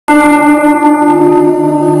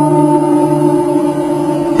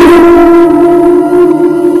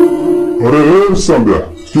सांगा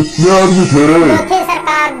कितने आदमी थे रे? दो थे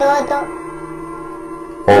सरकार, दो।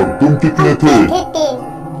 और तुम कितने थे? तीन।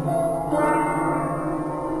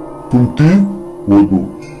 तुम 3 वो 2।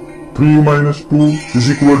 3 - 2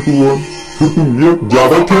 = 1। फिर तुम एक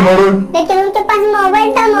ज्यादा थे ना रे? लेकिन उनके पास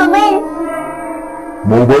मोबाइल था।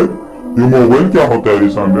 मोबाइल? ये मोबाइल क्या होता है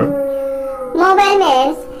सांगा? मोबाइल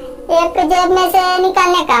मीन्स एक जेब में से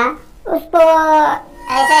निकालने का, उसको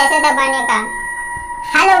ऐसे दबाने का,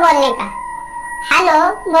 हेलो बोलने का। हेलो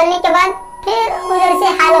बोलने के बाद फिर उधर से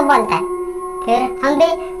हेलो बोलता है, फिर हम भी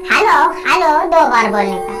हेलो 2 बार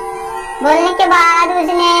बोलने का। बोलने के बाद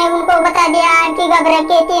उसने उनको बता दिया कि घबरा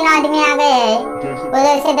के 3 आदमी आ गए हैं,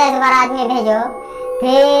 उधर से 10-12 आदमी भेजो।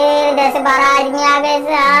 फिर 10-12 आदमी आ गए,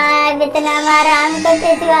 साहब इतना मारा हमको,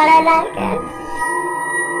 पिछवाड़ा लाकर।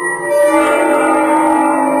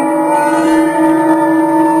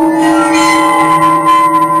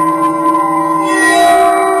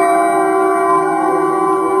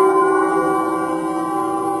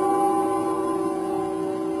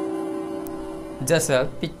 जसं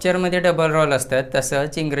पिक्चरमध्ये डबल रोल असतात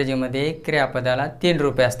तसंच इंग्रजीमध्ये क्रियापदाला 3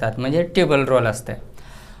 रूपे असतात, म्हणजे ट्रिपल रोल असतं।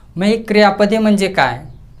 मग ही क्रियापदे म्हणजे काय?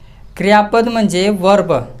 क्रियापद म्हणजे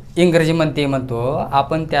वर्ब इंग्रजीमध्ये म्हणतो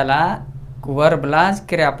आपण त्याला, वर्बलाच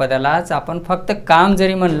क्रियापदालाच आपण फक्त काम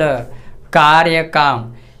जरी म्हणलं, कार्य काम,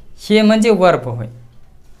 हे म्हणजे वर्ब होय।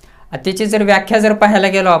 त्याची जर व्याख्या जर पाहायला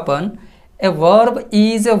गेलो आपण, a verb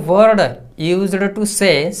is a word used to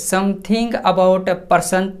say something about a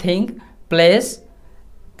person, thing, place,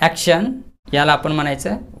 action, याला आपण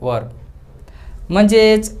म्हणायचं वर्ब।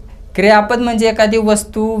 म्हणजेच क्रियापद म्हणजे एखादी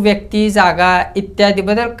वस्तू, व्यक्ती, जागा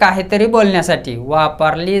इत्यादीबद्दल काहीतरी बोलण्यासाठी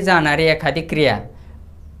वापरली जाणारी एखादी क्रिया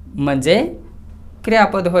म्हणजे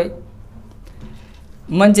क्रियापद होय।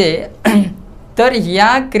 म्हणजे तर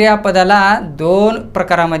या क्रियापदाला 2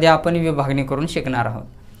 प्रकारामध्ये आपण विभागणी करून शिकणार आहोत।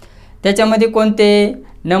 त्याच्यामध्ये कोणते?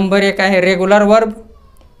 नंबर 1 आहे रेग्युलर वर्ब,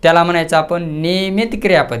 त्याला म्हणायचं आपण नियमित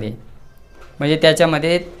क्रियापदे, म्हणजे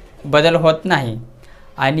त्याच्यामध्ये बदल होत नाही।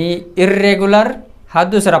 आणि इर्रेग्युलर हा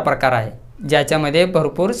दुसरा प्रकार आहे, ज्याच्यामध्ये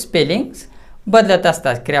भरपूर स्पेलिंग्स बदलत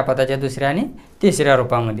असतात क्रियापदाच्या दुसऱ्या आणि तिसऱ्या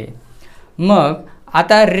रूपामध्ये। मग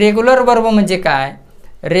आता रेग्युलर वर्ब म्हणजे काय?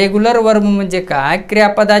 रेग्युलर वर्ब म्हणजे काय?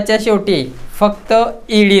 क्रियापदाच्या शेवटी फक्त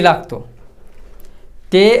ईडी लागतो,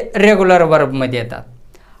 ते रेग्युलर वर्बमध्ये येतात।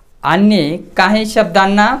 आणि काही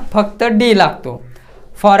शब्दांना फक्त डी लागतो।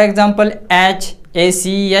 फॉर एक्झाम्पल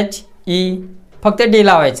HACHE फक्त डी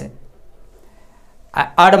लावायचं।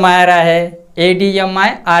 अडमायर आहे,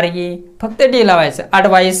 ADMIRE फक्त डी लावायचं।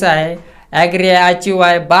 ॲडवाइस आहे, ॲग्री आहे, अचीव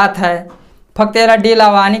आहे, बाथ आहे, फक्त याला डी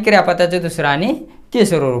लावा आणि क्रियापदाचं दुसरं आणि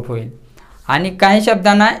तिसरं रूप होईल। आणि काही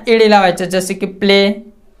शब्दांना ईडी लावायचं, जसे की प्ले,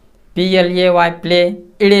 PLAY प्ले,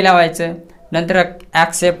 ईडी लावायचं। नंतर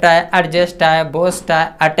ॲक्सेप्ट आहे, ॲडजस्ट आहे, बोस्ट आहे,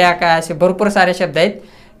 अटॅक आहे, असे भरपूर सारे शब्द आहेत,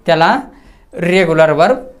 त्याला रेग्युलर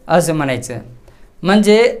वर्ब असं म्हणायचं।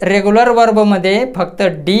 म्हणजे रेग्युलर वर्बमध्ये फक्त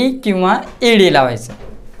डी किंवा ईडी लावायचं।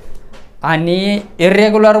 आणि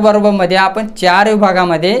इरेग्युलर वर्बमध्ये आपण 4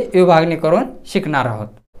 विभागामध्ये विभागणी करून शिकणार आहोत।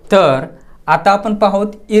 तर आता आपण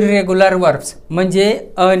पाहूत इरेग्युलर वर्ब्स म्हणजे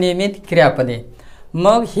अनियमित क्रियापदे।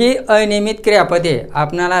 मग ही अनियमित क्रियापदे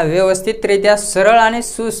आपल्याला व्यवस्थितरित्या सरळ आणि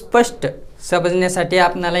सुस्पष्ट समजण्यासाठी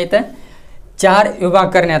आपल्याला इथं 4 विभाग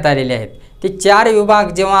करण्यात आलेले आहेत। ते 4 विभाग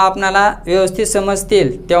जेव्हा आपल्याला व्यवस्थित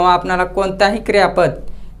समजतील तेव्हा आपल्याला कोणताही क्रियापद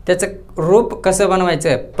त्याचं रूप कसं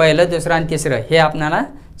बनवायचं, पहिलं, दुसरं आणि तिसरं, हे आपल्याला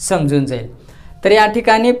समजून जाईल। तर या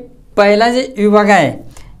ठिकाणी पहिला जे विभाग आहे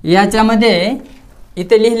याच्यामध्ये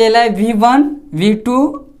इथे लिहिलेला आहे V1,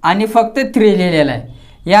 V2 आणि फक्त 3 लिहिलेला आहे।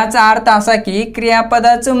 याचा अर्थ असा की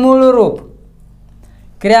क्रियापदाचं मूळ रूप,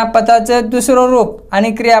 क्रियापदाचं दुसरं रूप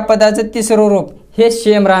आणि क्रियापदाचं तिसरं रूप हे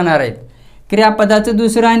सेम राहणार आहेत। क्रियापदाचं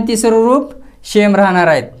दुसरं आणि तिसरं रूप सेम राहणार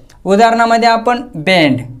आहेत। उदाहरणामध्ये आपण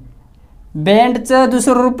बेंड, बेंडचं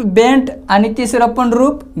दुसरं रूप बेंट आणि तिसरं पण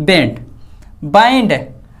रूप bent. Bind,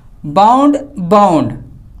 bound, bound.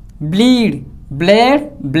 Bleed, blade,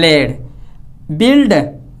 blade. Build,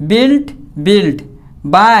 built, built.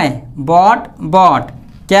 Bye, bought, bought.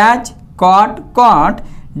 Catch, cot, cot.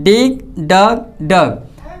 डिग, डग, डग।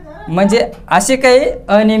 म्हणजे असे काही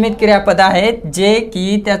अनियमित क्रियापद आहेत जे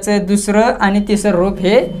की त्याचं दुसरं आणि तिसरं रूप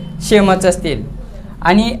हे सेमच असतील।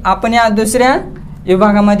 आणि आपण या दुसऱ्या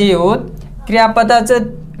विभागामध्ये येऊ, क्रियापदाचं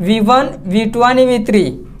V1, V2 आणि V3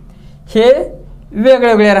 हे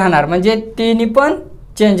वेगवेगळे राहणार, म्हणजे तिन्ही पण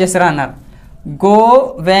चेंजेस राहणार।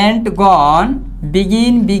 गो, went, gone.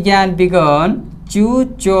 Begin, begin, begun. Choose,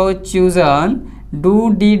 chose, chosen. Do,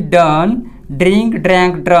 did, done. Drink,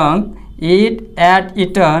 drank, drunk. Eat, at,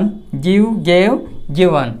 eaten. Give, gave,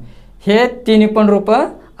 given. हे तिन्ही पण रूप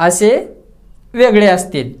असे वेगळे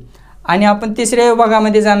असतील। आणि आपण तिसऱ्या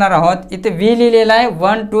विभागामध्ये जाणार आहोत। इथे व्ही लिहिलेला आहे,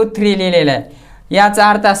 1 2 3 लिहिलेला आहे। याचा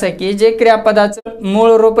अर्थ असा की जे क्रियापदाचं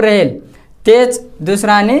मूळ रूप राहील तेच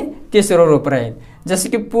दुसरं आणि तिसरं रूप राहील। जसं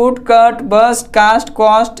की put, cut, bast, caste,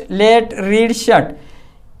 cost, late, read, shut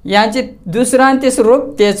यांचे दुसरं आणि तिसरं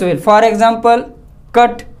रूप तेच होईल। For example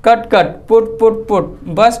cut cut cut, put put put,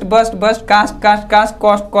 bast bast bast, caste caste caste,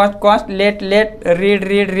 cost cost cost, late late, read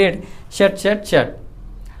read read, shut shut shut.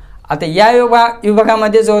 आता या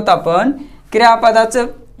विभागामध्ये जो होता आपण क्रियापदाचं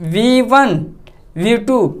V1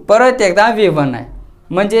 V2 परत एकदा V1 आहे,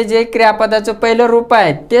 म्हणजे जे क्रियापदाचं पहिलं रूप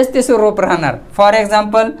आहे तेच तिसरं रूप राहणार। फॉर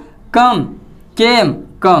एक्झाम्पल कम, केम,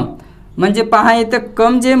 कम, म्हणजे पहा इथं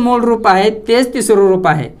कम जे मूळ रूप आहे तेच तिसरं रूप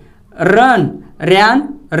आहे। रन, रॅन,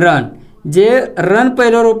 रन, जे रन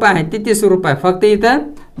पहिलं रूप आहे ते तिसरं रूप आहे, फक्त इथं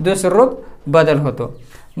दुसरं रूप बदल होतो।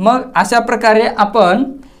 मग अशा प्रकारे आपण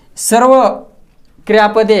सर्व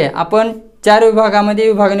क्रियापदे आपण 4 विभागामध्ये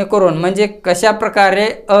विभागणी करून म्हणजे कशा प्रकारे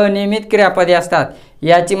अनियमित क्रियापदे असतात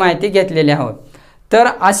याची माहिती घेतलेली आहोत। तर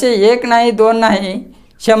असे 1 नाही 2 नाही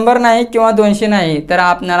 100 नाही किंवा 200 नाही तर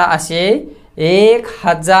आपल्याला असे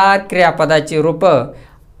 1000 क्रियापदाची रूपं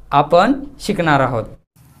आपण शिकणार आहोत।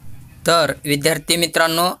 तर विद्यार्थी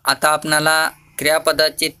मित्रांनो, आता आपणाला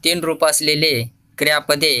क्रियापदाचे 3 रूप असलेले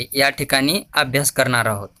क्रियापदे या ठिकाणी अभ्यास करणार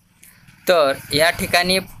आहोत। तर या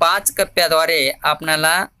ठिकाणी 5 कप्प्याद्वारे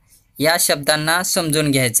आपणाला या शब्दांना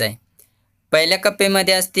समजून घ्यायचं आहे। पहिल्या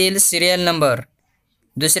कप्प्यामध्ये असतील सिरियल नंबर,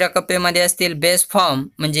 दुसऱ्या कप्प्यामध्ये असतील बेस फॉर्म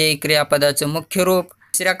म्हणजे क्रियापदाचं मुख्य रूप,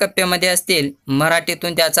 तिसऱ्या कप्प्यामध्ये असतील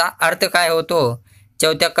मराठीतून त्याचा अर्थ काय होतो,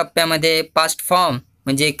 चौथ्या कप्प्यामध्ये पास्ट फॉर्म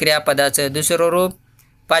म्हणजे क्रियापदाचं दुसरं रूप,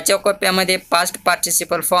 5व्या कप्प्यामध्ये पास्ट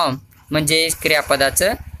पार्टिसिपल फॉर्म म्हणजे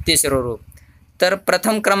क्रियापदाचं तिसरं रूप। तर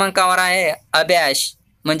प्रथम क्रमांकावर आहे अभ्यास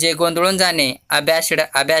म्हणजे गोंधळून जाणे, अभ्यासड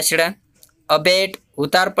अभ्यासड, अबेट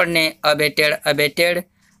उतार पडणे, अबेटेड अबेटेड,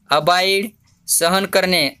 अबाईड सहन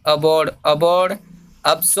करणे, अबोर्ड अबोर्ड,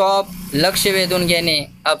 अब्सॉर्ब लक्ष वेधून घेणे,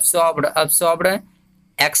 अब्सॉर्ब्ड अब्सॉर्ब्ड,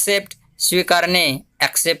 ॲक्सेप्ट स्वीकारणे,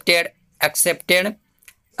 ॲक्सेप्टेड ॲक्सेप्टेड,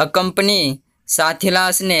 अकंपनी साथीला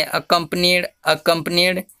असणे, अकंपनीड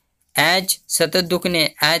अकंपनीड, ॲच सतत दुखणे,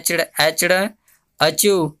 ॲचड ॲचड,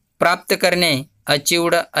 अचीव प्राप्त करणे,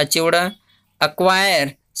 अचीवड अचीवड, अक्वायर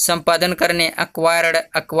संपादन करणे, अक्वायर्ड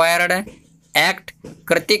अक्वायर्ड, ॲक्ट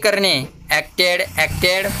कृती करणे, ॲक्टेड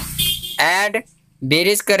ॲक्टेड, ॲड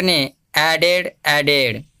बेरीज करणे, ॲडेड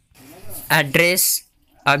ॲडेड, ॲड्रेस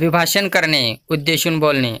अभिभाषण करणे, उद्देशून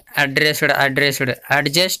बोलणे, ॲड्रेस्ड ॲड्रेस्ड,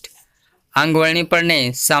 ॲडजस्ट अंगवळणी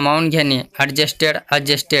पडणे, सामावून घेणे, ॲडजस्टेड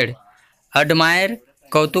ॲडजस्टेड, अडमायर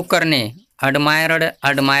कौतुक करणे, अडमायर्ड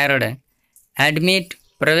अडमायर्ड, ॲडमिट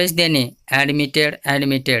प्रवेश देणे, ॲडमिटेड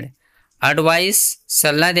ॲडमिटेड, ॲडवाईस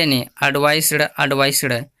सल्ला देणे, ॲडवाईस्ड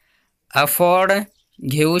ॲडवाईस्ड, अफोर्ड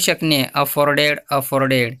घेऊ शकणे, अफोर्डेड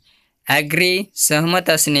अफोर्डेड, ॲग्री सहमत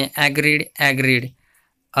असणे, ॲग्रीड ॲग्रीड,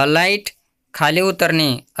 अलाइट खाली उतरणे,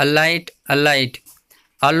 अलाइट अलाइट,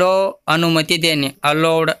 अलो अनुमती देणे,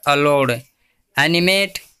 अलोड अलोड,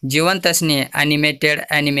 ॲनिमेट जिवंत असणे, ॲनिमेटेड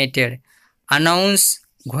ॲनिमेटेड, अनाऊन्स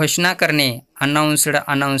घोषणा करणे, अनाऊन्स्ड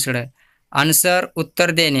अनाऊन्स्ड, आन्सर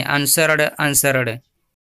उत्तर देणे, आन्सर्ड आन्सर्ड,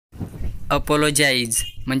 अपोलोजाइज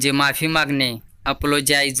म्हणजे माफी मागणे,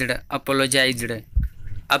 अपोलोजाइज्ड अपोलोजाइज्ड,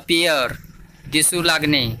 अपियर दिसू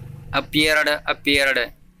लागणे, अपियर्ड अपियर्ड,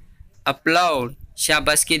 अपलाउड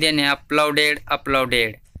शाबासकी देणे, अपलाउडेड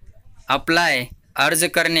अपलाउडेड, अप्लाय अर्ज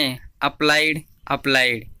करणे, अप्लाइड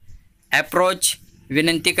अप्लाइड, ॲप्रोच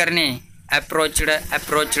विनंती करणे, ॲप्रोचड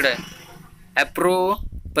ॲप्रोचड,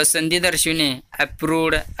 ॲप्रूव्ह पसंती दर्शविणे,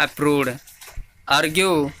 ॲप्रूव्ड ॲप्रूव्ड,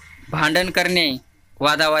 आर्ग्यू भांडण करणे,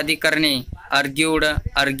 वादावादी करणे, आर्ग्यूड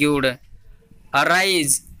आर्ग्यूड,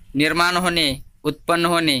 अराईज निर्माण होणे, उत्पन्न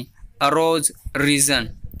होणे, अरोज रिझन,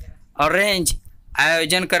 अरेंज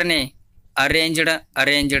आयोजन करणे, अरेंज्ड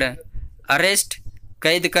अरेंज्ड, अरेस्ट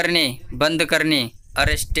कैद करणे बंद करणे,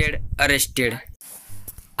 अरेस्टेड अरेस्टेड,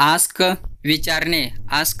 आस्क विचारणे,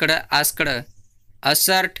 आस्कड आस्कड,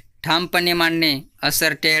 असर्ट ठामपणे मांडणे,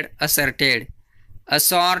 असर्टेड असर्टेड,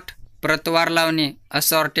 असॉर्ट प्रतवार लावणे,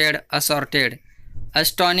 असॉर्टेड असॉर्टेड,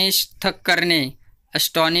 अस्टॉनिश थक करणे,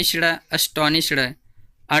 अस्टॉनिश्ड अस्टॉनिश्ड,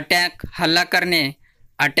 अटॅक हल्ला करणे,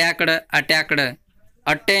 अटॅक्ड अटॅक्ड,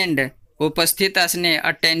 अटेंड उपस्थित असणे,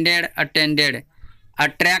 अटेंडेड अटेंडेड,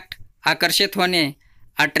 अट्रॅक्ट आकर्षित होणे,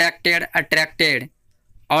 अट्रॅक्टेड अट्रॅक्टेड,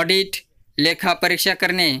 ऑडिट लेखापरीक्षा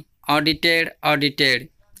करणे, ऑडिटेड ऑडिटेड,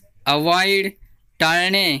 अवॉइड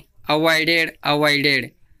टाळणे, अवॉइडेड अवॉइडेड,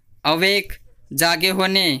 अवेक जागे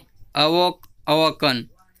होणे, अवोक अवकन,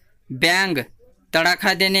 बँग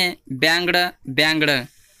तडाखा देणे, बँगड बँगड,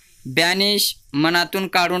 बॅनिश मनातून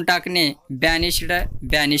काढून टाकणे, बॅनिश्ड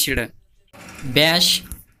बॅनिश्ड, बॅश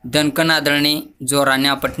दणकन आदळणे, जोराने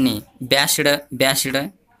आपटणे. बॅशड बॅशड.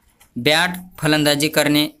 बॅट फलंदाजी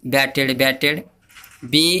करणे, बॅटेड बॅटेड.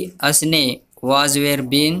 बी असणे, वॉज वेअर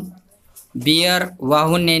बीन. बियर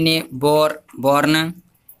वाहून नेणे, बोर बॉर्न.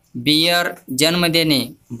 बियर जन्म देणे,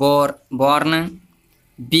 बोर बॉर्न.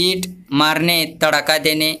 बीट मारणे, तडाखा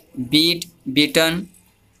देणे, बीट बीटन.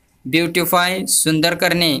 ब्युटिफाय सुंदर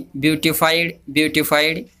करणे, ब्युटिफाईड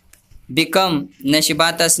ब्युटिफाईड. बिकम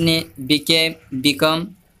नशिबात असणे, बिकेम बिकम.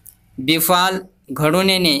 बिफाल घडून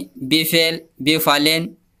येणे, बिफेल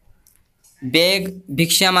बिफालेन. बेग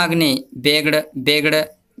भिक्षा मागणे, बेग्ड बेग्ड.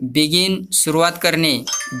 बिगिन सुरुवात करणे,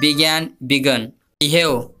 बिगॅन बिगन.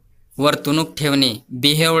 बिहेव वर्तणूक ठेवणे,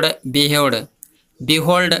 बिहेवड बिहेवड.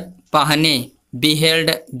 बिहोल्ड पाहणे,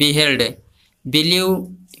 बिहेल्ड बिहेल्ड. बिलीव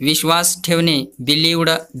विश्वास ठेवणे, बिलीवड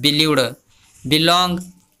बिलीवड. बिलॉंग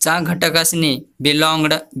चा घटक असणे,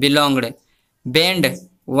 बिलॉंगड बिलॉंगड. बेंड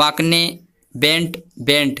वाकणे, बेंट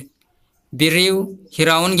बेंट. बिरीव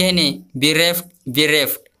हिरावून घेणे, बिरेफ्ट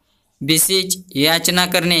बिरेफ्ट. बिसीच याचना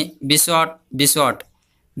करणे, बिसॉट बिसॉट.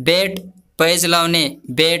 बेट पैज लावणे,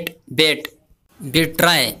 बेट बेट.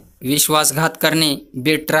 बिट्राय विश्वासघात करणे,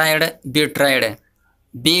 बिट्रायड बिट्रायड.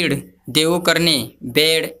 बीड देऊ करणे,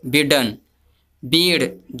 बेड बिडन. बीड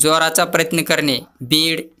जोराचा प्रयत्न करणे,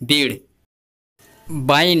 बीड बीड.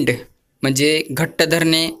 बाइंड म्हणजे घट्ट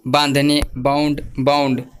धरणे, बांधणे, बाउंड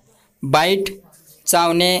बाउंड. बाईट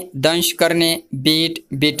चावणे, दंश करणे, बीट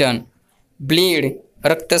बीटन. ब्लीड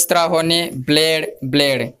रक्तस्राव होणे, ब्लेड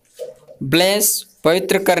ब्लेड. ब्लेस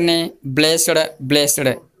पवित्र करणे, ब्लेस्ड ब्लेस्ड.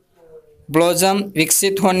 ब्लोजम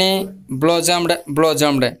विकसित होणे, ब्लोजम्ड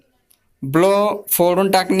ब्लोजम्ड. ब्लो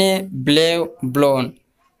फोडून टाकणे, ब्लेव ब्लोन.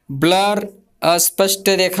 ब्लर अस्पष्ट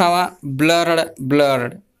देखावा, ब्लर्ड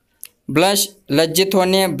ब्लर्ड. ब्लश लज्जित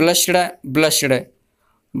होणे, ब्लश्ड ब्लश्ड.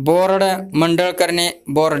 बोर्ड मंडळ करणे,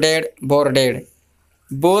 बोर्डेड बोर्डेड.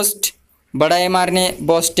 बोस्ट बडाई मारणे,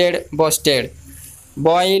 बोस्टेड बोस्टेड.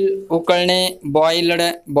 बॉईल उकळणे, बॉइल्ड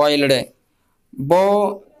बॉइल्ड.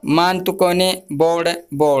 बो मान तुकवणे, बोर्ड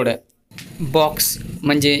बोर्ड. बॉक्स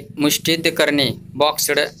म्हणजे मुष्टियुद्ध करणे,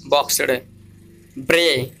 बॉक्सड बॉक्सड.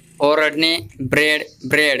 ब्रे ओरडणे, ब्रेड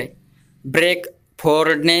ब्रेड. ब्रेक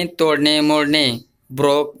फोडणे, तोडणे, मोडणे,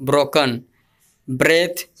 ब्रोक ब्रोकन.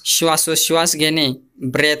 ब्रेथ श्वासोश्वास घेणे,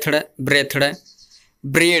 ब्रेथड ब्रेथड.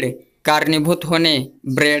 ब्रीड कारणीभूत होणे,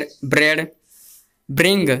 ब्रेड ब्रेड.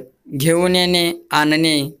 ब्रिंग घेऊन येणे,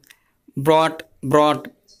 आणणे, ब्रॉट ब्रॉट.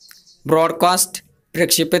 ब्रॉडकास्ट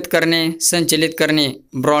प्रक्षेपित करणे, संचलित करणे,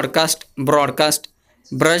 ब्रॉडकास्ट ब्रॉडकास्ट.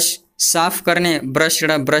 ब्रश साफ करणे,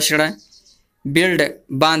 ब्रशड ब्रशड. बिल्ड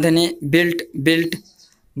बांधणे, बिल्ट बिल्ट.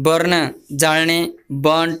 बर्न जाळणे,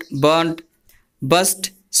 बर्न्ट बर्न्ट.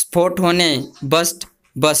 बस्ट स्फोट होणे, बस्ट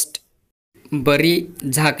बस्ट. बरी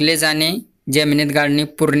झाकले जाणे, जमिनीत गाडणे,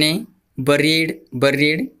 पुरणे, बरीड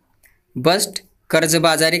बरीड. बस्ट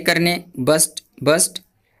कर्जबाजारी करणे, बस्ट बस्ट.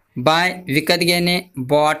 बाय विकत घेणे,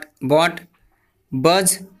 बॉट बॉट.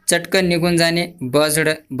 बज चटकन निघून जाणे, बजड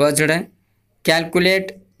बजड. कॅल्क्युलेट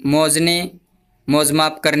मोजणे,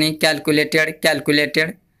 मोजमाप करणे, कॅल्क्युलेटेड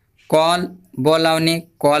कॅल्क्युलेटेड. कॉल बोलावणे,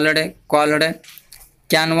 कॉलड कॉलड.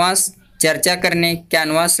 कॅनव्हास चर्चा करणे,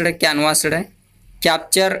 कॅनव्हासड कॅनव्हासड.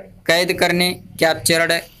 कॅप्चर कैद करणे,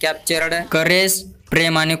 कॅप्चर्ड कॅप्चर्ड. करेस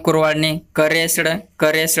प्रेमाने कुरवाळणे, करेस्ड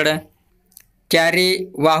करेस्ड.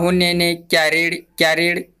 कॅरी वाहून नेणे, कॅरीड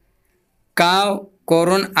कॅरीड. काव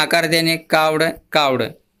कोरून आकार देणे, कावड कावड.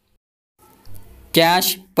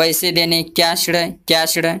 कॅश पैसे देणे, कॅशड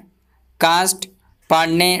कॅशड. कास्ट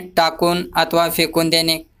पाडणे, टाकून अथवा फेकून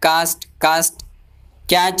देणे, कास्ट कास्ट.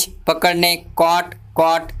 कॅच पकडणे, कॉट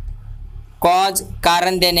कॉट. कॉज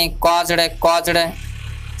कारण देणे, कॉजड कॉजड.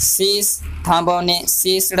 सीस थांबवणे,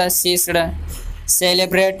 सीस्ड सीस्ड.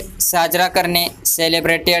 सेलिब्रेट साजरा करणे,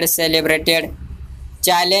 सेलिब्रेटेड सेलिब्रेटेड.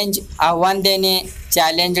 चॅलेंज आव्हान देणे,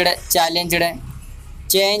 चॅलेंजड चॅलेंजड.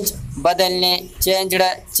 चेंज बदलणे, चेंजड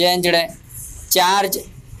चेंजड. चार्ज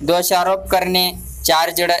दोषारोप करणे,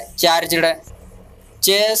 चार्जड चार्जड.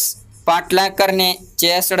 चेस पाठलाग करणे,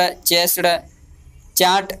 चेस्ड चेस्ड.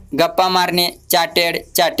 चाट गप्पा मारणे, चाटेड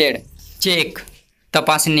चाटेड. चेक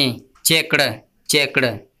तपासणे, चेकड चेकड.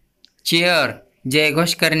 चेअर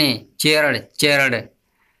जयघोष करणे, चेअर्ड चेअर्ड.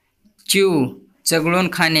 च्यू चगळून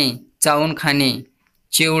खाणे, चावून खाणे,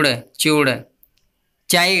 चिवड चिवड.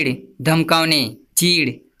 चाईड धमकावणे,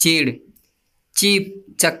 चीड चीड. चीप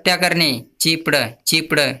चकट्या करणे, चिपड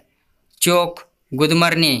चिपड. चोक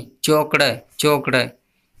गुदमरणे, चोकड चोकड.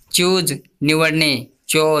 चूज निवडणे,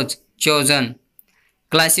 चोज चोजन.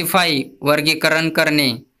 क्लासिफाई वर्गीकरण करणे,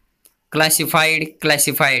 क्लासिफाईड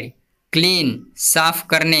क्लासिफाईड. क्लीन साफ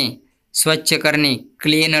करणे, स्वच्छ करणे,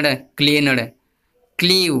 क्लीनड क्लीनड.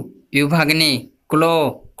 क्लीव विभागणे,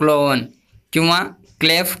 क्लोन किंवा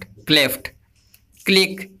क्लेफ्ट.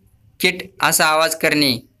 क्लिक किट असा आवाज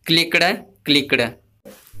करणे, क्लिकड.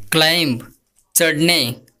 क्लाइंब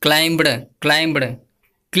चढणे, क्लाइंबड.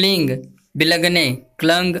 Cling बिलगणे,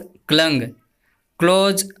 clang.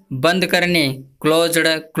 क्लोज बंद करणे, क्लोज्ड.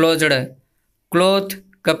 क्लोथ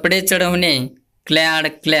कपडे चढवणे, क्लॅड.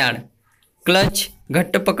 क्लच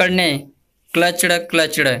घट्ट पकडणे,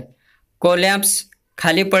 क्लचड. कोलॅप्स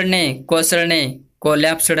खाली पडणे, कोसळणे,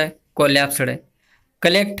 कोलॅप्सड.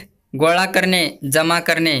 कलेक्ट गोळा करणे, जमा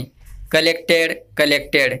करणे,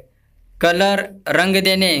 कलेक्टेड. कलर रंग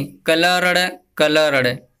देणे, कलर्ड.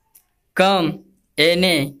 कम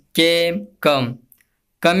येणे, कम.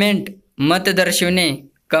 कमेंट मत दर्शवणे,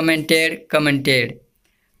 कमेंटेड.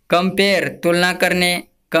 कंपेअर तुलना करणे,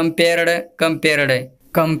 कंपेअर्ड.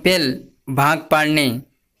 कंपेल भाग पाडणे,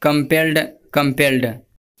 कंपेल्ड.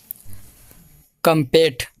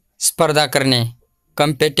 कंपेट स्पर्धा करणे,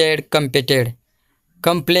 कंपेटेड.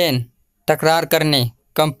 कंप्लेन तक्रार करणे,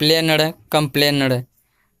 कंप्लेनड.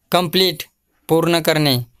 कंप्लीट पूर्ण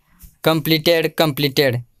करणे,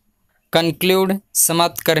 कंप्लीटेड. कन्क्लूड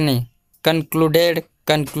समाप्त करणे,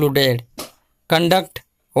 कन्क्लुडेड. कंडक्ट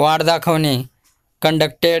वाढ दाखवणे,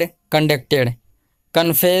 कंडक्टेड.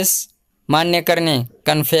 कन्फेस मान्य करणे,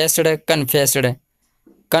 कन्फेस्ड.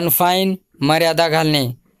 कन्फाईन मर्यादा घालणे,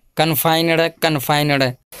 कन्फाईनड.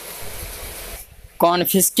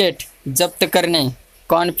 कॉन्फिस्केट जप्त करणे,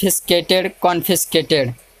 कॉन्फिस्केटेड.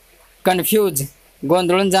 कन्फ्यूज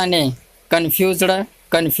गोंधळून जाणे, कन्फ्युज्ड.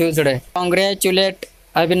 कॉंग्रॅच्युलेट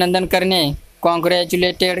अभिनंदन करणे,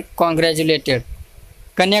 कॉंग्रॅच्युलेटेड.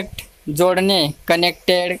 कनेक्ट जोडणे,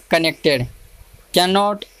 कनेक्टेड.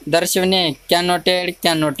 कॅनॉट दर्शवणे, कॅनोटेड.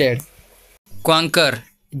 कॉन्कर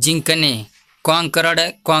जिंकणे, कॉन्करड.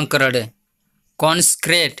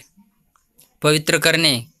 कॉन्स्क्रेट पवित्र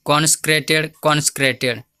करणे,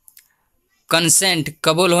 कॉन्स्क्रेटेड. कन्सेंट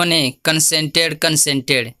कबूल होणे,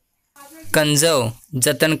 कन्सेंटेड. कंजव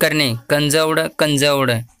जतन करणे, कंजवड.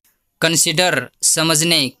 कन्सिडर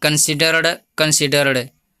समजणे, कन्सिडर्ड.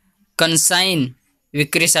 कन्साइन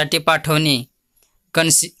विक्रीसाठी पाठवणे,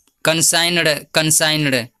 कन्साइन्ड.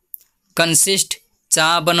 कन्सिस्ट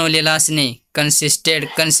चहा बनवलेला असणे, कन्सिस्टेड.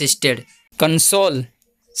 कन्सोल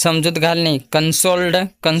समजूत घालणे, कन्सोल्ड.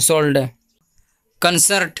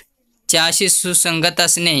 कन्सर्ट चहाशी सुसंगत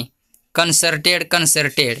असणे, कन्सर्टेड.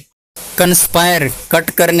 कन्स्पायर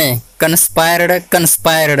कट करणे, कन्स्पायर्ड.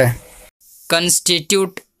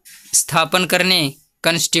 कन्स्टिट्यूट स्थापन करणे,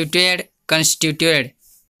 कन्स्टिट्युएड.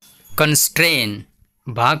 कन्स्ट्रेन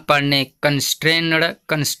भाग पाडणे, कन्स्ट्रेन्ड.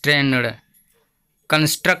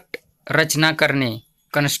 कन्स्ट्रक्ट रचना करणे,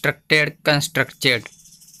 कन्स्ट्रक्टेड.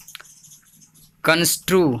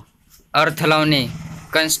 कन्स्ट्रू अर्थ लावणे,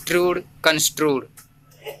 कन्स्ट्रूड.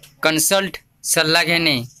 कन्सल्ट सल्ला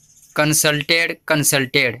घेणे, कन्सल्टेड.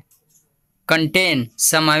 कंटेन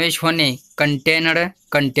समावेश होणे, कंटेनड.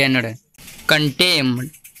 कंटेम्ड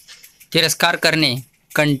तिरस्कार करणे,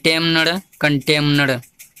 कंटेम्नड.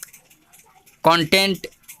 कॉन्टेंट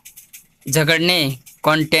झगडणे,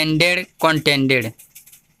 कॉन्टेंडेड.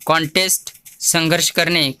 कॉन्टेस्ट संघर्ष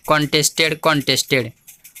करणे, कॉन्टेस्टेड.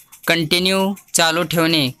 कंटिन्यू चालू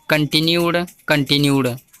ठेवणे, कंटिन्यूड.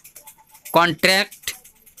 कॉन्ट्रॅक्ट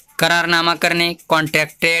करारनामा करणे,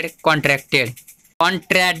 कॉन्ट्रॅक्टेड.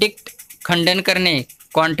 कॉन्ट्रॅडिक्ट खंडन करणे,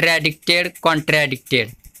 कॉन्ट्रॅडिक्टेड.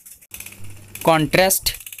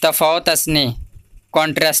 कॉन्ट्रास्ट तफावत असणे,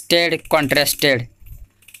 कॉन्ट्रास्टेड.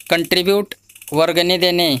 कंट्रीब्यूट वर्गणी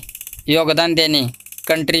देणे, योगदान देणे,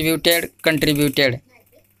 कंट्रीब्युटेड.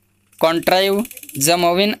 कॉन्ट्राईव्ह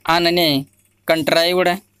जमवून आणणे, कंट्राईव्ड.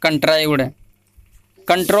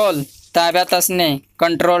 कंट्रोल ताब्यात असणे,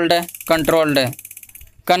 कंट्रोल्ड.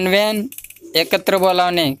 कन्व्हेन एकत्र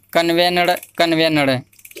बोलावणे, कन्व्हेनड.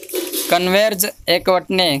 कन्व्हर्ज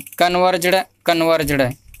एकवटणे, कन्वर्ज्ड.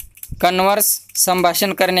 कन्व्हर्स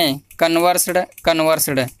संभाषण करणे, कन्व्हर्स्ड.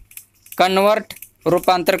 कन्वर्ट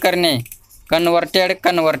रूपांतर करणे,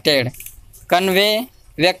 कन्वर्टेड. कन्वे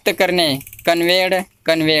व्यक्त करणे, कन्वेड.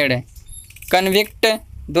 कन्विक्ट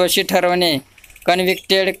दोषी ठरवणे,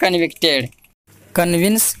 कन्विक्टेड.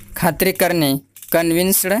 कन्व्हिन्स खात्री करणे,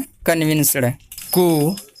 कन्व्हिन्स्ड.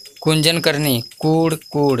 कुंजन करणे, कूड.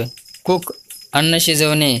 कुक अन्न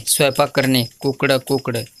शिजवणे, स्वयंपाक करणे,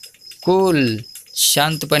 कुकड. कूल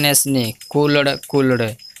शांतपणे असणे, कूलड.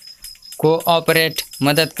 कोऑपरेट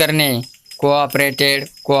मदत करणे, कोऑपरेटेड.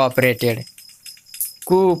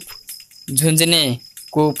 कूप झुंजणे,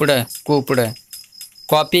 कूपड.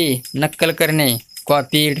 कॉपी नक्कल करणे,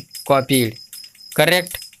 कॉपीड.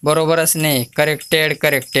 करेक्ट बरोबर असणे,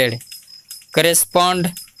 करेक्टेड. करेस्पॉन्ड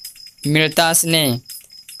मिळता असणे,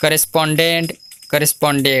 करेस्पॉन्डेंट.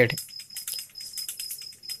 करेस्पॉन्डेड.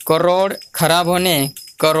 करोड खराब होणे,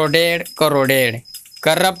 corroded corroded.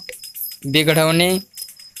 Corrupt बिघडवणे,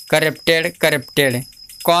 corrupted corrupted.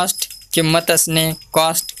 Cost किंमत असणे,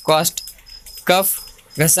 कॉस्ट कॉस्ट. कफ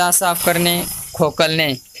घसा साफ करणे,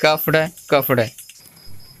 खोकलणे, कफड कफड.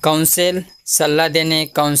 काउन्सिल सल्ला देणे,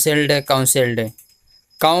 काउन्सिल्ड काउन्सिल्ड.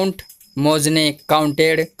 काउंट मोजणे,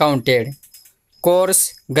 काउंटेड काउंटेड.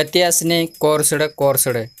 कोर्स गती असणे, कोर्सड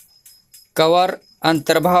कोर्सड. कवर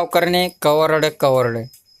अंतर्भाव करणे, covered covered.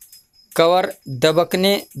 Cover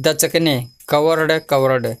दबकणे दचकणे, covered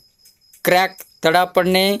covered. Crack तडा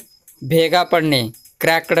पडणे, भेगा पडणे,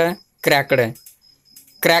 क्रॅकड क्रॅकड.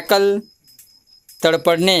 क्रॅकल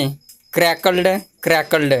तडपडणे, क्रॅकल्ड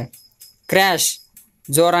क्रॅकल्ड. क्रॅश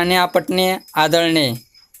जोराने आपटणे, आदळणे,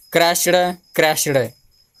 क्रॅशड क्रॅशड.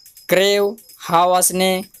 क्रेव हाव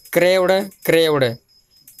असणे, क्रेवड क्रेवड.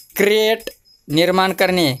 क्रिएट निर्माण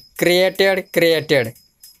करणे, created created.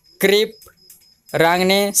 Creep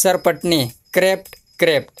रांगणे सरपटणे, crept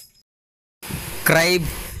crept. क्राईब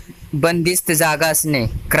बंदिस्त जागा असणे,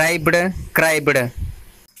 क्राईब्ड क्राईब्ड.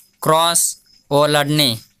 क्रॉस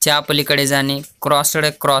ओलांडणे, च्या पलीकडे जाणे, क्रॉसड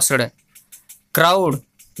क्रॉसड. क्राऊड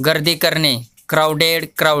गर्दी करणे, क्राऊडेड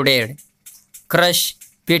क्राऊडेड. क्रश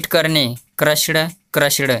पीठ करणे, crushed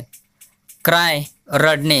crushed. Cry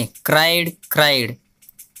रडणे, cried cried.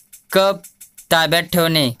 Cup ताब्यात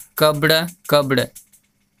ठेवणे, कब्ड कब्ड.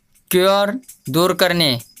 क्युअर दूर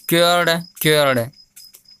करणे, क्युअर्ड क्युअर्ड.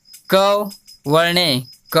 कव वळणे,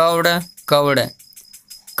 कवड कवड.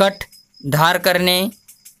 कट धार करणे,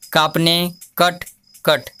 कापणे, कट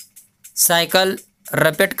कट. सायकल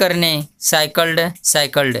रपेट करणे, सायकल्ड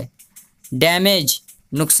सायकल्ड. डॅमेज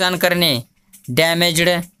नुकसान करणे, डॅमेज्ड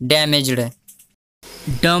डॅमेज्ड.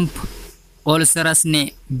 डंप ओलसर असणे,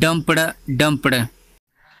 डंपड डंपड.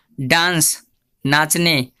 डान्स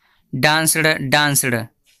नाचणे, डान्सड डान्सड.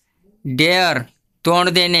 डेअर तोंड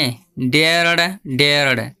देणे, डेअरड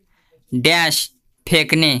डेअरड. डॅश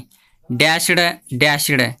फेकणे, डॅशड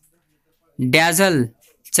डॅशड. डॅझल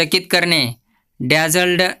चकित करणे,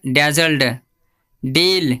 डॅझल्ड डॅझल्ड.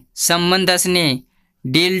 डील संबंध असणे,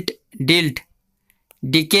 dealt dealt.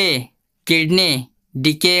 Decay किडणे,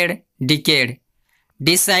 decade decade.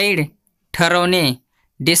 Decide ठरवणे,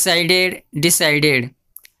 डिसाइडेड डिसाइडेड.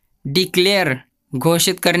 डिक्लेअर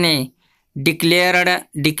घोषित करणे, declared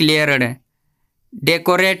declared.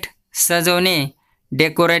 Decorate सजवणे,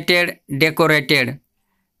 decorated decorated.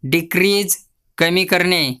 Decrease कमी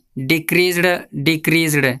करणे, डिक्रीज्ड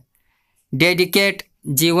डिक्रीज्ड. डेडिकेट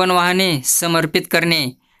जीवन वाहने समर्पित करणे,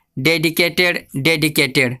 डेडिकेटेड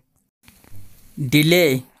डेडिकेटेड.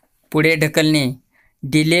 डिले पुढे ढकलणे,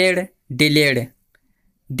 डिलेड डिलेड.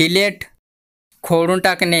 डिलेट खोडून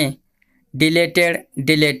टाकणे, डिलेटेड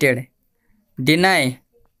डिलेटेड. डिनाय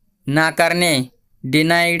नाकारणे,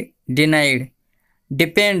 डिनाईड डिनाईड.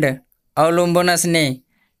 डिपेंड अवलंबून असणे,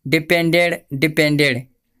 डिपेंडेड डिपेंडेड.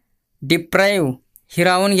 डिप्राईव्ह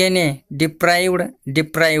हिरावून घेणे, डिप्राईव्ड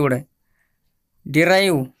डिप्राईव्ड.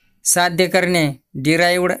 डिराईव्ह साध्य करणे,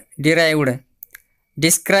 डिराईव्ड डिराईव्ड.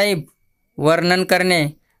 डिस्क्राईब वर्णन करणे,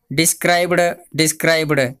 डिस्क्राईब्ड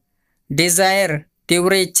डिस्क्राईब्ड. डिझायर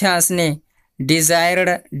तीव्र इच्छा असणे, डिझायर्ड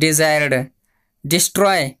डिझायर्ड.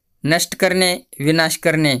 डिस्ट्रॉय नष्ट करणे, विनाश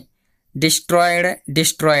करणे, डिस्ट्रॉयड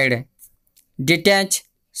डिस्ट्रॉयड. डिटॅच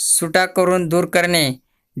सुटा करून दूर करणे,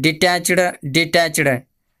 डिटॅच्ड डिटॅच्ड.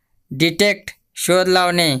 डिटेक्ट शोध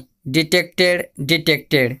लावणे, डिटेक्टेड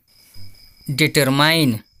डिटेक्टेड.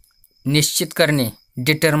 डिटरमाइन निश्चित करणे,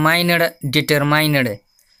 डिटरमाइनड डिटरमाइनड.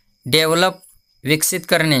 डेव्हलप विकसित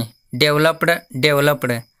करणे, डेव्हलप्ड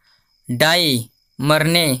डेव्हलप्ड. डाई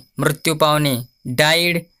मरणे मृत्यू पावणे,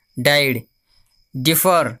 डाईड डाईड.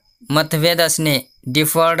 डिफर मतभेद असणे,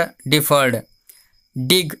 डिफर्ड डिफर्ड.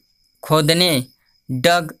 डिग खोदणे,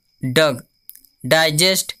 डग डग.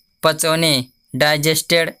 Digest पचवणे,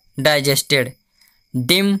 digested digested.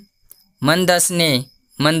 डिम मंद असणे,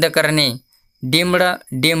 मंद करणे, डिम्ड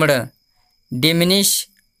डिम्ड. डिमिनिश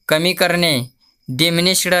कमी करणे,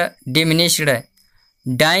 डिमिनिश्ड डिमिनिश्ड.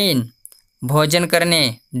 डाईन भोजन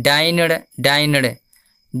करणे, डाईनड डाईनड.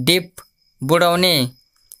 Deep बुडवणे,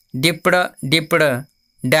 dipped dipped.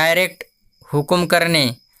 डायरेक्ट हुकूम करणे,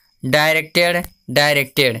 डायरेक्टेड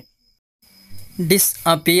डायरेक्टेड.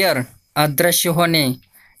 डिसअपियर अदृश्य होणे,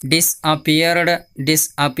 डिसअपियर्ड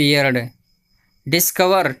डिसअपियर्ड.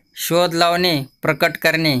 डिस्कवर शोध लावणे, प्रकट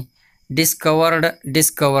करणे, डिस्कवर्ड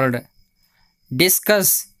डिस्कवर्ड.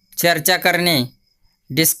 डिस्कस चर्चा करणे,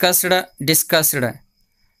 डिस्कस्ड डिस्कस्ड.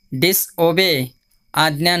 डिसओबे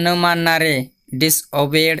आज्ञा न मानणारे,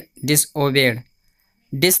 डिसओबेड डिसओबेड.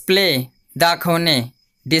 डिस्प्ले दाखवणे,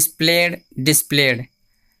 डिस्प्लेड डिस्प्लेड.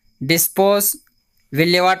 डिस्पोज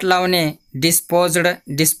विल्हेवाट लावणे डिस्पोज्ड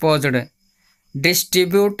डिस्पोज्ड.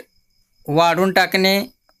 डिस्ट्रीब्यूट वाढून टाकणे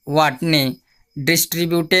वाटणे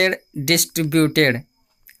डिस्ट्रीब्युटेड डिस्ट्रीब्युटेड.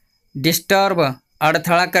 डिस्टर्ब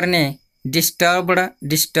अडथळा करणे डिस्टर्ब्ड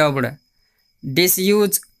डिस्टर्ब्ड.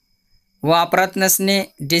 डिसयूज वापरात नसणे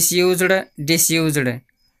डिसयूज्ड डिसयूज्ड.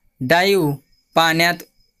 डाईव्ह पाण्यात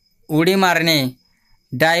उडी मारणे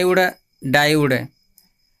डाईव्ड डाईव्ड.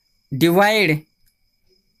 डिवाइड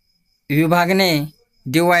विभागणे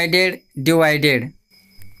डिवायडेड डिवायडेड.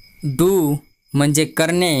 डू म्हणजे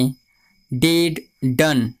करणे डीड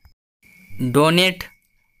डन. डोनेट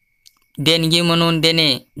देणगी म्हणून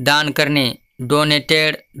देणे दान करणे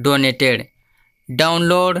डोनेटेड डोनेटेड.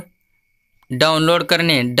 डाउनलोड डाउनलोड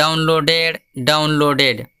करणे डाउनलोडेड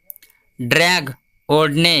डाउनलोडेड. ड्रॅग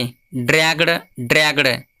ओढणे ड्रॅग्ड ड्रॅग्ड.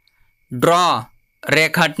 ड्रॉ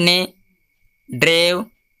रेखाटणे ड्रेव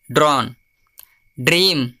ड्रॉन.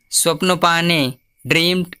 ड्रीम स्वप्न पाहणे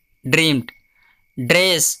ड्रीम्ड ड्रीम्ड.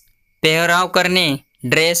 ड्रेस पेहराव करणे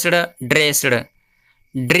ड्रेस्ड ड्रेस्ड.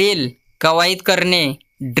 ड्रिल कवायत करणे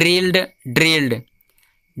ड्रिल्ड ड्रिल्ड.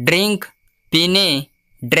 ड्रिंक पिणे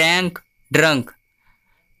ड्रँक ड्रंक.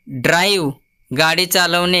 ड्राईव्ह गाडी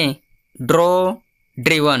चालवणे ड्रो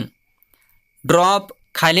ड्रिवन. ड्रॉप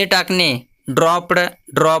खाली टाकणे ड्रॉप्ड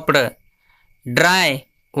ड्रॉप्ड. ड्राय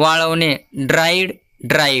वाळवणे ड्राईड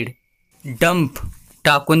ड्राईड. डंप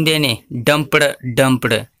टाकून देणे डंप्ड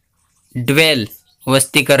डंप्ड. ड्वेल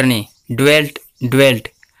वस्ती करणे dwelt dwelt.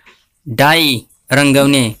 Dye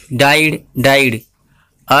रंगवणे died died.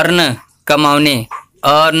 Earn कमावणे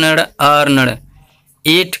earned earned.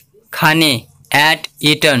 ईट खाणे ॲट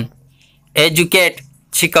इटन. एज्युकेट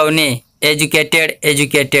शिकवणे एज्युकेटेड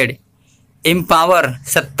एज्युकेटेड. इम्पॉवर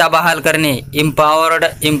सत्ता बहाल करणे इम्पॉवर्ड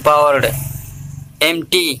इम्पॉवर्ड.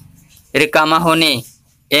 एम्प्टी रिकामा होणे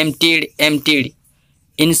एम्प्टीड एम्प्टीड.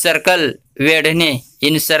 इनसर्कल वेढणे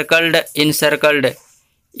इनसर्कल्ड इनसर्कल्ड.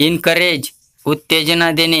 इनकरेज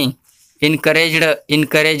उत्तेजना देणे इनकरेज्ड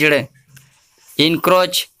इनकरेज्ड.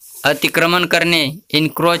 इनक्रोच अतिक्रमण करणे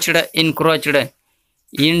इनक्रोच्ड इनक्रोच्ड.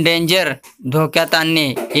 इंडेंजर धोक्यात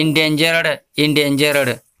आणणे इंडेंजर्ड इंडेंजर्ड.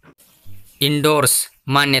 इंडोर्स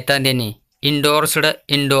मान्यता देणे इंडोर्स्ड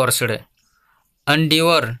इंडोर्स्ड.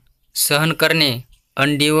 अंडिवर सहन करणे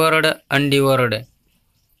अंडिवर्ड अंडिवर्ड.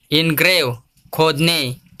 इनग्रेव खोदणे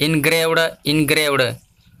इनग्रेव्ड इनग्रेव्ड.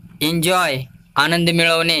 एन्जॉय आनंद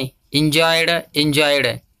मिळवणे एन्जॉयड एन्जॉयड.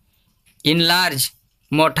 इनलार्ज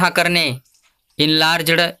मोठा करणे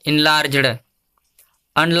इनलार्जड इनलार्जड.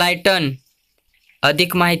 अनलायटन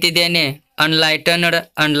अधिक माहिती देणे अनलायटनड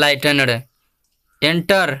अनलायटनड.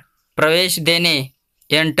 एंटर प्रवेश देणे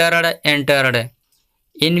एंटरड एंटरड.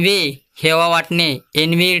 इन्वी हेवा वाटणे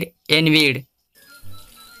एनवीड एनवीड.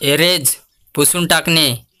 एरेज पुसून टाकणे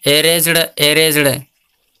एरेज्ड एरेज्ड.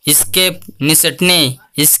 इस्केप निसटणे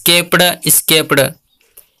इस्केप्ड इस्केप्ड.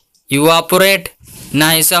 इव्हॅपोरेट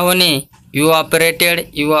नाहीसा होणे इव्हॅपोरेटेड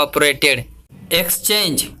इव्हॅपोरेटेड.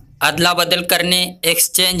 एक्सचेंज अदलाबदल करणे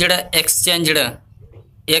exchanged exchanged.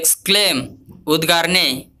 Exclaim उद्गारणे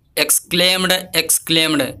exclaimed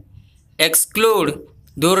exclaimed. Exclude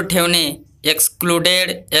दूर ठेवणे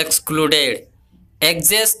एक्सक्लुडेड एक्सक्लुडेड.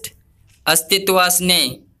 एक्झिस्ट अस्तित्व असणे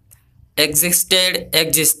एक्झिस्टेड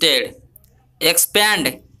एक्झिस्टेड. एक्सपॅन्ड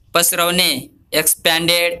पसरवणे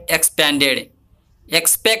एक्सपॅन्डेड एक्सपॅन्डेड.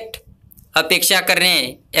 एक्सपेक्ट अपेक्षा करणे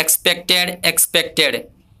एक्सपेक्टेड एक्सपेक्टेड.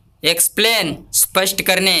 एक्सप्लेन स्पष्ट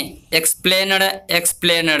करणे एक्सप्लेनड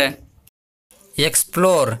एक्सप्लेनड.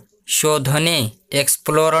 एक्सप्लोर शोधणे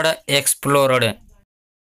एक्सप्लोरड एक्सप्लोरड.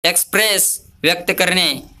 एक्सप्रेस व्यक्त करणे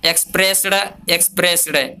एक्सप्रेस्ड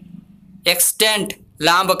एक्सप्रेस्ड. एक्सटेंट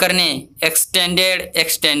लांब करणे एक्सटेंडेड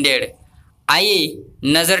एक्सटेंडेड. आई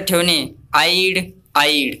नजर ठेवणे आईड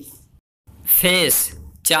आईड. फेस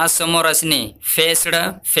च्या समोर असणे फेस्ड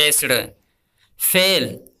फेस्ड.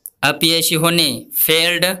 फेल अपयशी होणे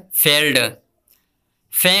फेल्ड फेल्ड.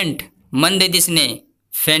 फेंट मंद दिसणे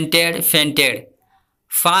फेंटेड फेंटेड.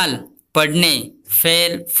 फाल पडणे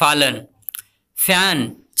फेल फालन. फॅन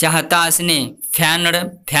चाहता असणे फॅनड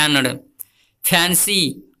फॅनड. फॅन्सी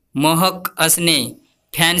मोहक असणे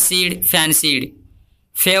फॅन्सीड फॅन्सीड.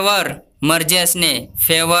 फेवर मर्जी असणे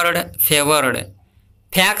फेवर्ड फेवर्ड.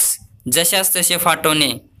 फॅक्स जशास तसे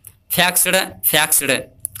फाटवणे फॅक्स्ड फॅक्स्ड.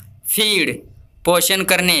 फीड पोषण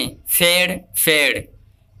करणे फेड फेड.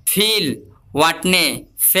 फील वाटणे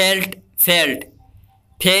फेल्ट फेल्ट.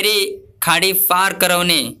 फेरी खाडी पार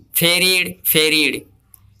करवणे फेरीड फेरीड.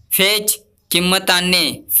 फेच किंमत आणणे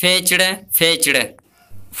फेचड फेचड.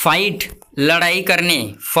 फाईट लढाई करणे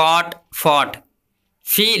फॉट फॉट.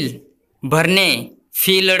 फील भरणे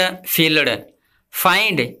फील्ड फील्ड.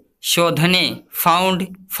 फाइंड शोधणे फाउंड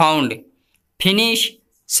फाउंड. फिनिश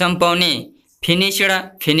संपवणे, फिनिश्ड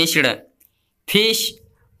फिनिश्ड. फिश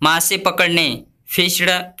मासे पकडणे, फिश्ड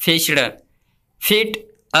फिश्ड. फिट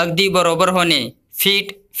अगदी बरोबर होणे,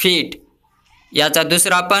 फिट फिट. याचा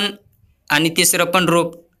दुसरा पण आणि तिसरं पण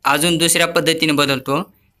रूप अजून दुसऱ्या पद्धतीने बदलतो,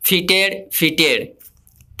 फिटेड फिटेड.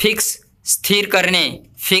 फिक्स स्थिर करणे,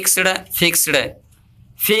 फिक्स्ड फिक्स्ड.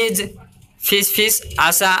 फिज फिस फिस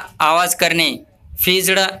असा आवाज करणे,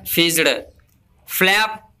 फिज्ड फिज्ड.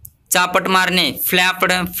 फ्लॅप चापट मारणे,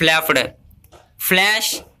 फ्लॅप्ड फ्लॅप्ड.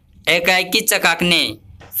 फ्लॅश एकाएकी चकाकणे,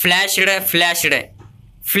 फ्लॅशड फ्लॅशड.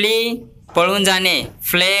 फ्ली पळून जाणे,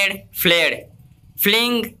 फ्लेड फ्लेड.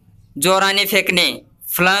 फ्लिंग जोराने फेकणे,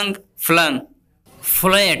 फ्लंग फ्लंग.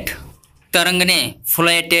 फ्लोएट तरंगणे,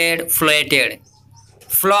 फ्लोएटेड फ्लोएटेड.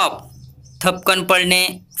 फ्लॉप थपकन पडणे,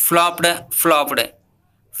 flopped flopped.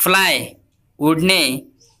 Fly उडणे,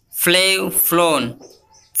 फ्लेव phloem.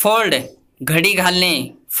 Fold घडी घालणे,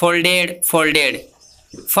 फोल्डेड फोल्डेड.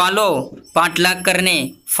 फॉलो पाठलाग करणे,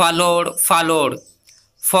 फॉलोड फॉलोड.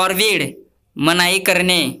 फॉरविड मनाई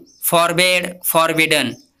करणे, फॉरबेड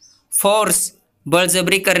फॉरबिडन. फोर्स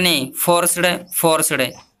बळजबरी करणे, फोर्स्ड फोर्स्ड.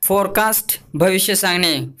 फोरकास्ट भविष्य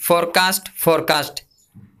सांगणे, फोरकास्ट फोरकास्ट.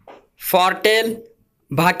 फॉरटेल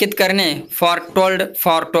भाकीत करणे, फॉरटोल्ड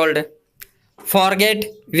फॉरटोल्ड. फॉरगेट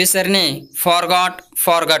विसरणे, फॉरगॉट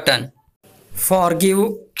फॉरगॉटन. फॉरगिव्ह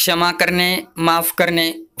क्षमा करणे, माफ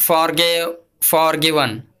करणे, फॉरगेव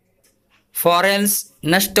फॉरगिवन. फॉरेल्स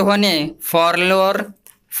नष्ट होणे, फॉरलोर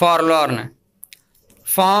फॉरलॉर्न.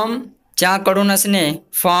 फॉर्म च्याकडून असणे,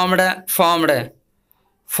 फॉर्म्ड फॉर्म्ड.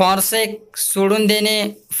 फॉरसेक सोडून देणे,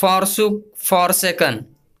 फॉरसूक फॉरसेकन.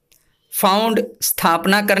 फाउंड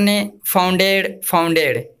स्थापना करणे, फाउंडेड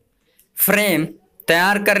फाउंडेड. फ्रेम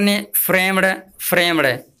तयार करणे, फ्रेम्ड फ्रेम्ड.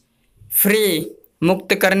 फ्री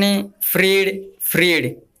मुक्त करणे, फ्रीड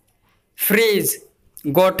फ्रीड. फ्रीज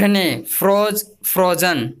गोठणे, froze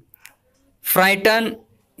frozen. Frightened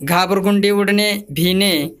घाबरगुंडी उडणे,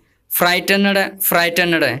 भिणे, फ्रायटनड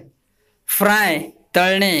फ्रायटनड. Fry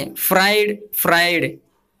तळणे, fried fried.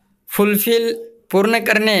 Fulfil पूर्ण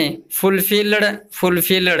करणे, फुलफिल्ड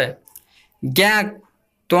फुलफिल्ड. गॅग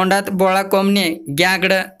तोंडात बोळा कोंबणे,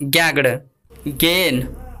 गॅगड गॅगड. गेन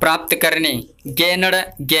प्राप्त करणे, गेनड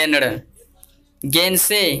गेनड.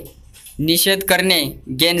 गेनसे निषेध करणे,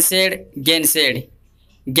 गेनसेड गेनसेड.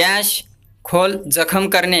 गॅश खोल जखम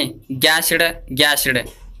करणे, गॅशड गॅशड.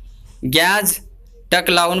 गॅज टक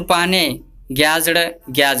लावून पाहणे, गॅजड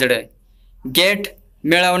गॅजड. गेट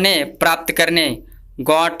मिळवणे प्राप्त करणे,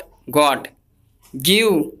 गॉट गॉट.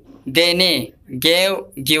 गिव देणे, गेव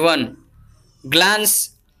गिवन. ग्लान्स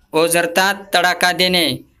ओझरतात तडाखा देणे,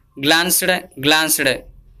 ग्लान्स्ड ग्लान्स्ड.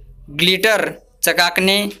 ग्लिटर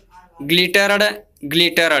चकाकणे, ग्लिटरड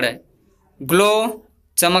ग्लिटरड. Glow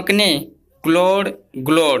चमकणे, glowed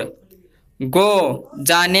glowed. गो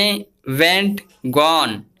जाणे, वेंट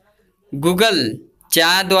गॉन. गुगल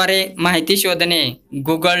च्याद्वारे माहिती शोधणे,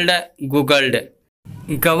 गुगल्ड गुगल्ड.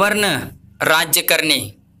 गव्हर्न राज्य करणे,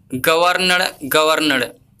 गव्हर्नड गव्हर्नड.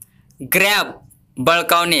 ग्रॅब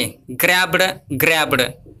बळकावणे, ग्रॅब्ड ग्रॅब्ड.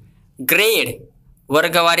 ग्रेड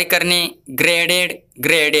वर्गवारी करणे, ग्रेडेड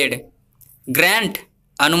ग्रेडेड. ग्रँट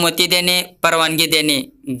अनुमती देणे, परवानगी देणे,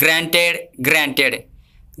 ग्रँटेड ग्रँटेड.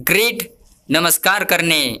 ग्रीट नमस्कार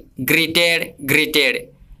करणे, ग्रीटेड ग्रीटेड.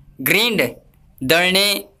 ग्रींड दळणे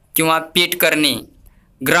किंवा पीठ करणे,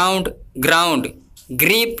 ग्राउंड ग्राउंड.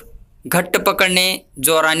 ग्रीप घट्ट पकडणे,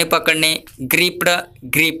 जोराने पकडणे, ग्रीप्ड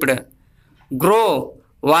ग्रीप्ड. ग्रो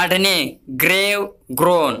वाढणे, ग्रेव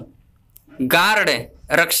ग्रोन. गार्ड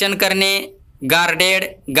रक्षण करणे, गार्डेड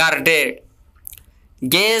गार्डेड.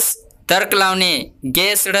 गेस तर्क लावणे,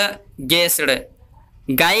 गेस्ड गेस्ड.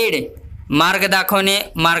 गाईड मार्ग दाखवणे,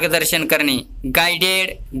 मार्गदर्शन करणे,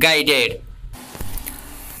 गायडेड गायडेड.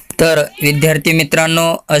 तर विद्यार्थी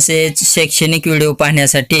मित्रांनो, असेच शैक्षणिक व्हिडिओ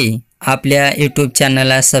पाहण्यासाठी आपल्या यूट्यूब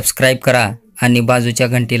चॅनलला सबस्क्राईब करा आणि बाजूच्या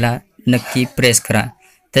घंटीला नक्की प्रेस करा.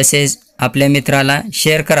 तसेच आपल्या मित्राला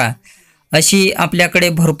शेअर करा. अशी आपल्याकडे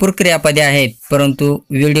भरपूर क्रियापदे आहेत, परंतु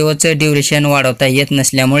व्हिडिओचं ड्युरेशन वाढवता येत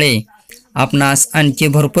नसल्यामुळे आपणास आणखी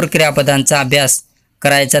भरपूर क्रियापदांचा अभ्यास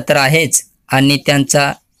करायचा तर आहेच आणि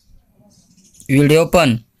त्यांचा व्हिडिओ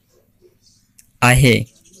पण आहे.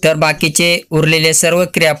 तर बाकीचे उरलेले सर्व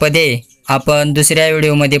क्रियापदे आपण दुसऱ्या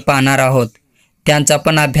व्हिडिओमध्ये पाहणार आहोत. त्यांचा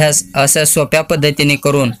पण अभ्यास अशा सोप्या पद्धतीने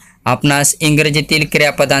करून आपणास इंग्रजीतील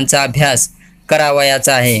क्रियापदांचा अभ्यास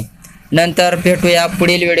करावयाचा आहे. नंतर भेटूया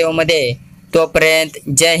पुढील व्हिडिओमध्ये. तोपर्यंत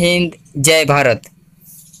जय हिंद जय भारत.